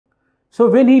So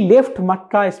when he left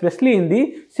Makkah, especially in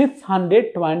the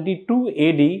 622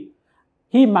 AD,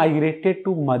 he migrated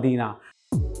to Medina.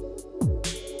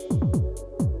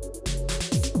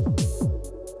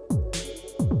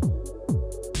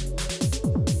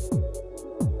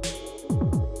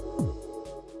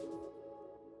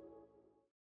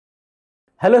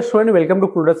 Hello student, welcome to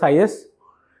PLUTUS IAS.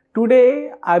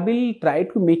 Today I will try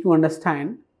to make you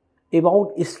understand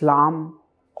about Islam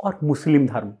or Muslim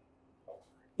Dharma.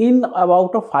 In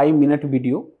about a 5-minute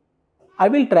video, I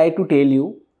will try to tell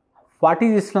you what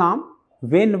is Islam,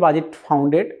 when was it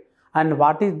founded, and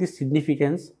what is the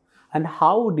significance, and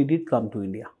how did it come to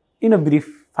India in a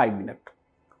brief 5 minutes.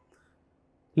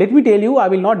 Let me tell you, I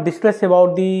will not discuss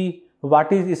about the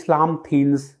what is Islam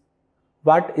things,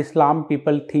 what Islam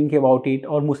people think about it,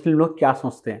 or Muslim लोग क्या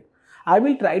सोचते हैं. I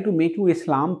will try to make you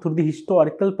Islam through the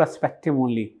historical perspective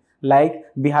only, like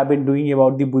we have been doing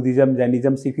about the Buddhism,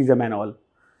 Jainism, Sikhism and all.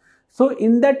 So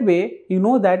in that way, you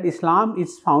know that Islam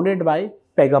is founded by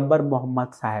Paighambar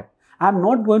Muhammad Sahib. I am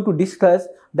not going to discuss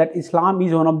that Islam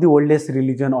is one of the oldest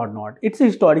religion or not. It's a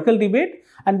historical debate,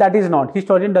 and that is not.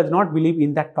 Historian does not believe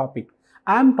in that topic.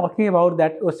 I am talking about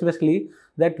that especially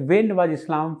that when was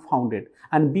Islam founded,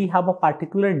 and we have a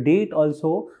particular date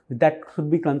also that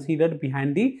should be considered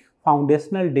behind the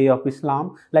foundational day of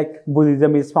Islam, like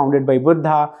Buddhism is founded by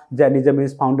Buddha, Jainism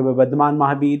is founded by Bhagwan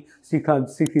Mahabir,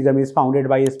 Sikhism is founded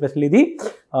by especially the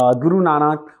Guru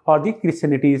Nanak, or the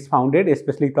Christianity is founded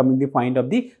especially coming the point of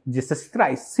the Jesus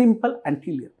Christ. Simple and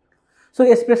clear. So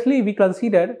especially we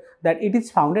consider that it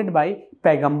is founded by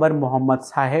Paighambar Muhammad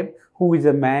Sahib, who is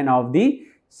a man of the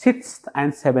 6th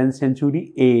and 7th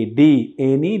century AD,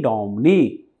 Ani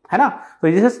Domini, है ना. तो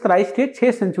Jesus Christ के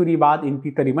 6 century बाद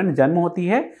इनकी करीबन जन्म होती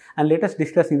है. And let us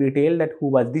discuss in detail that who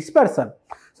was this person.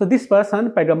 So this person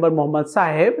पैगंबर मोहम्मद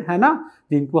साहिब, है ना,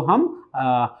 जिनको हम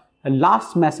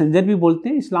लास्ट मैसेंजर भी बोलते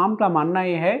हैं. इस्लाम का मानना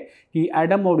यह है कि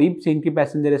एडम और ईव से इनकी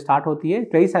मैसेंजर स्टार्ट होती है.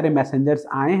 कई सारे मैसेंजर्स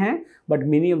आए हैं, but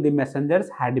many of the messengers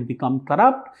had become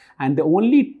corrupt, and the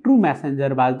only true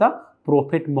messenger was the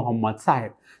prophet Mohammad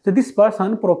Sahib. So this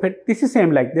person, prophet, this is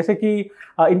same like जैसे कि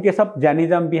in case of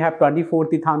Jainism we have 24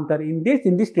 Tirthankar. In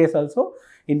this case also,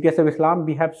 in case of Islam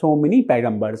we have so many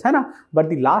पैगंबर्स, है ना. But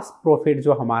the last prophet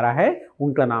जो हमारा है,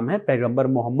 उनका नाम है पैगंबर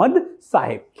Mohammad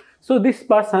Sahib. So this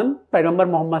person, पैगंबर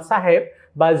Mohammad Sahib,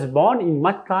 was born in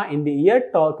Makkah in the year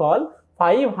called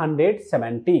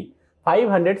 570.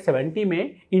 570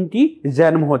 में इनकी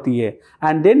जन्म होती है.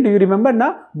 And then do you remember ना,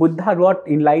 Buddha got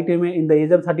enlightenment in the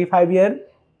age of 35 years.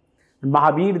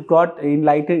 Mahabir got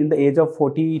enlightened in the age of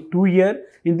 42 years.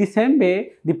 In the same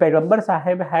way, the Paighambar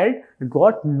Sahib had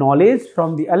got knowledge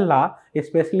from the Allah,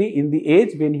 especially in the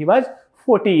age when he was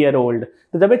 40 years old.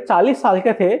 तो जब वे 40 साल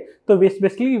के थे, तो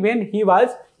especially when he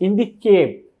was in the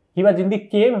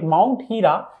cave, Mount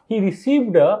Hira, he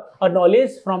received a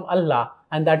knowledge from Allah,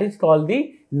 and that is called the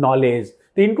knowledge.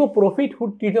 तो इनको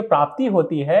prophethood की जो प्राप्ति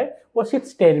होती है, वो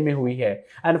 6th 10 में हुई है.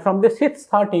 And from the 6th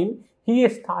 13, he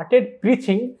started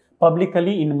preaching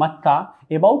publicly in Makkah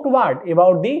about what?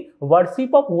 About the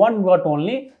worship of one God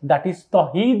only, that is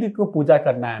Tawheed को पूजा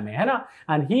करना है हमें, है ना.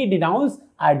 And he denounced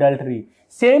adultery.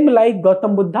 Same like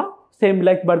Gautam Buddha, same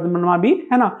like Bhagwan Mahabir,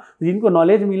 है ना. जिनको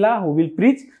knowledge मिला, who will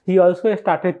preach, he also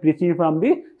started preaching from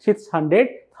the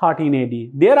 613 AD.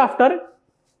 Thereafter,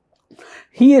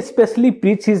 he especially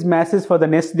preached his message for the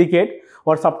next decade,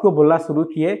 और सबको बोलना शुरू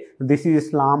किए, this is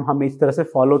इस्लाम, हमें इस तरह से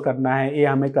फॉलो करना है, ये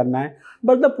हमें करना है.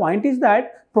 But the point is that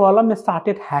problem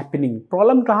started happening.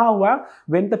 Problem कहाँ हुआ?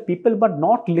 When the people were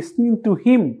not listening to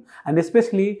him, and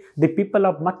specially the people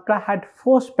of Mecca had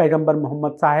forced पैगंबर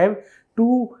Mohammad Sahib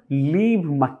to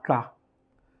leave Mecca.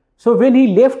 So when he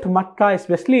left Makkah,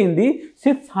 especially in the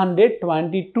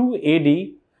 622 AD,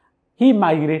 he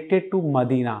migrated to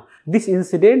Medina. This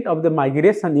incident of the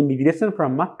immigration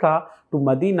from Makkah to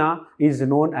Medina is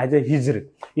known as a Hijr.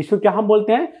 इसको क्या हम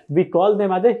बोलते हैं? We call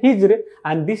them as a Hijr,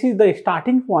 and this is the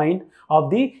starting point of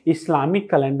the Islamic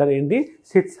calendar in the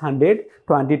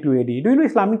 622 AD. Do you know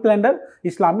Islamic calendar?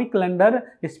 Islamic calendar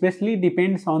especially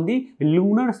depends on the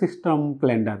lunar system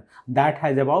calendar that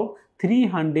has about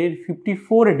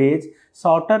 354 days,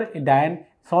 shorter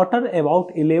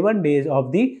about 11 days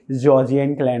of the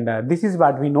Georgian calendar. This is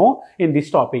what we know in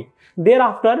this topic.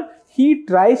 Thereafter, he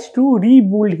tries to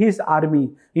rebuild his army.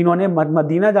 इन्होंने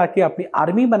Medina जाके अपनी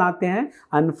army बनाते हैं,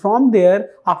 and from there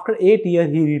after 8 years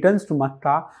he returns to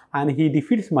Makkah and he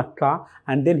defeats Makkah,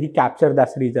 and then he captures that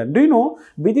region. Do you know,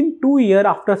 within 2 years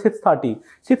after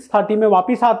 630 में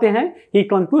वापिस आते हैं, he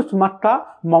conquers Makkah,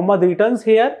 Muhammad returns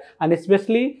here, and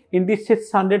especially in this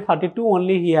 632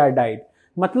 only he had died.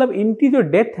 मतलब इनकी जो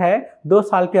death है 2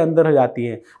 साल के अंदर हो जाती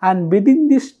है। And with in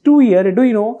this 2 year do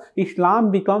you know Islam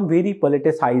become very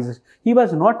politicised. He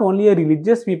was not only a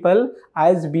religious people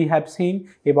as we have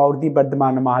seen about the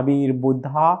Varthaman Mahavir,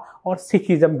 Buddha और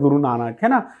सिखिज्म, गुरु नानक, है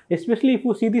ना। Specially if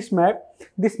you see this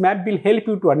map will help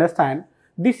you to understand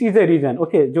this is a reason.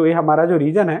 Okay, जो ये हमारा जो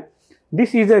reason है,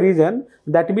 this is a region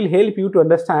that will help you to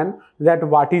understand that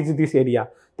what is this area.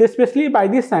 So especially by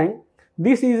this time,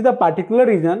 this is the particular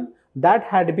region that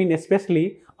had been especially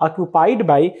occupied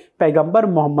by Paigambar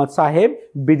Muhammad Sahib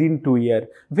within 2 years.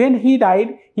 When he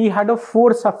died, he had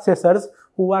 4 successors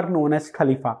who are known as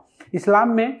Khalifa. इस्लाम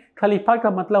में खलीफा का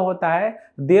मतलब होता है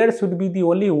there should be the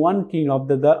only one king of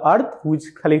the earth who is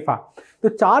खलीफा। तो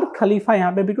 4 खलीफा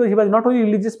यहाँ पे, because he was not only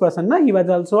religious person ना, he was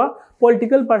also a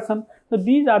political person. तो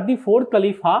these are the 4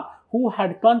 Khalifa who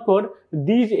had कॉन्क्वर्ड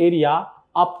these area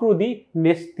up to the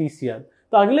next 30 year.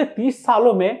 तो अगले 30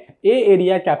 सालों में ये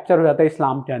एरिया कैप्चर हो जाता है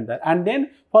इस्लाम के अंदर। And then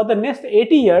for the next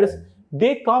 80 years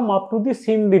they come up to the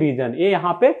Sindh reason. ये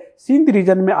यहाँ पे सिंध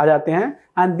रीजन में आ जाते हैं।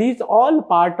 And these all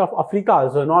part of Africa,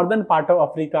 northern part of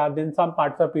Africa, then some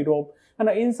parts of Europe,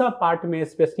 इन सब पार्ट में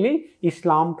स्पेशली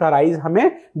इस्लाम का राइज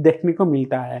हमें देखने को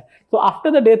मिलता है। तो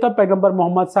आफ्टर द डेथ ऑफ पैगंबर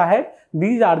मोहम्मद साहेब,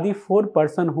 these are the 4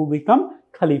 person who become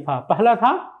खलीफा। पहला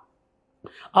था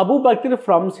Abu Bakr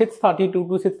from 632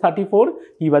 to 634.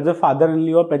 He was the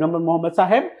father-in-law of Paigambar Muhammad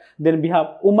Sahib. Then we have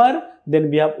Umar, then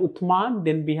we have Uthman,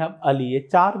 then we have Ali. ये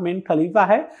 4 main खलीफा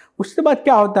है। उसके बाद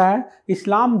क्या होता है,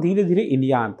 इस्लाम धीरे धीरे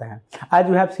इंडिया आता है। As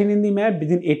we have seen in the map,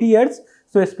 within 80 years,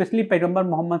 so especially Paigambar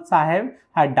Muhammad Sahib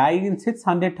had died in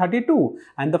 632,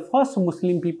 and the first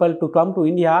Muslim people to come to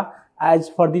India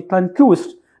as for the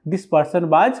conquest, this person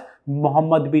was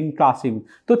Mohammad बिन कासिम।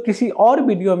 तो किसी और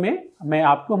video में मैं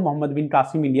आपको मोहम्मद बिन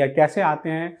Qasim India कैसे आते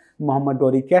हैं, मोहम्मद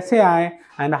गौरी कैसे आए,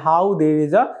 and how there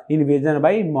is a invasion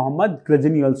bye Mohammad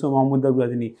Ghazni, also Mohammad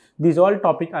Ghazni. This all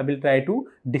topic I will try to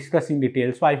discuss in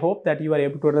detail. So I hope that you are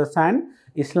able to understand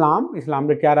इस्लाम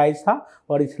का क्या राइज था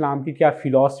और इस्लाम की क्या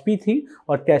फिलॉसफी थी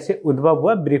और कैसे उद्भव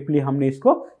हुआ, ब्रीफली हमने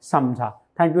इसको समझा।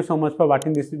 Thank you so much for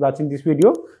watching this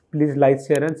video. Please like,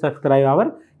 share and subscribe our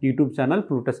YouTube channel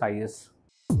PLUTUS IAS.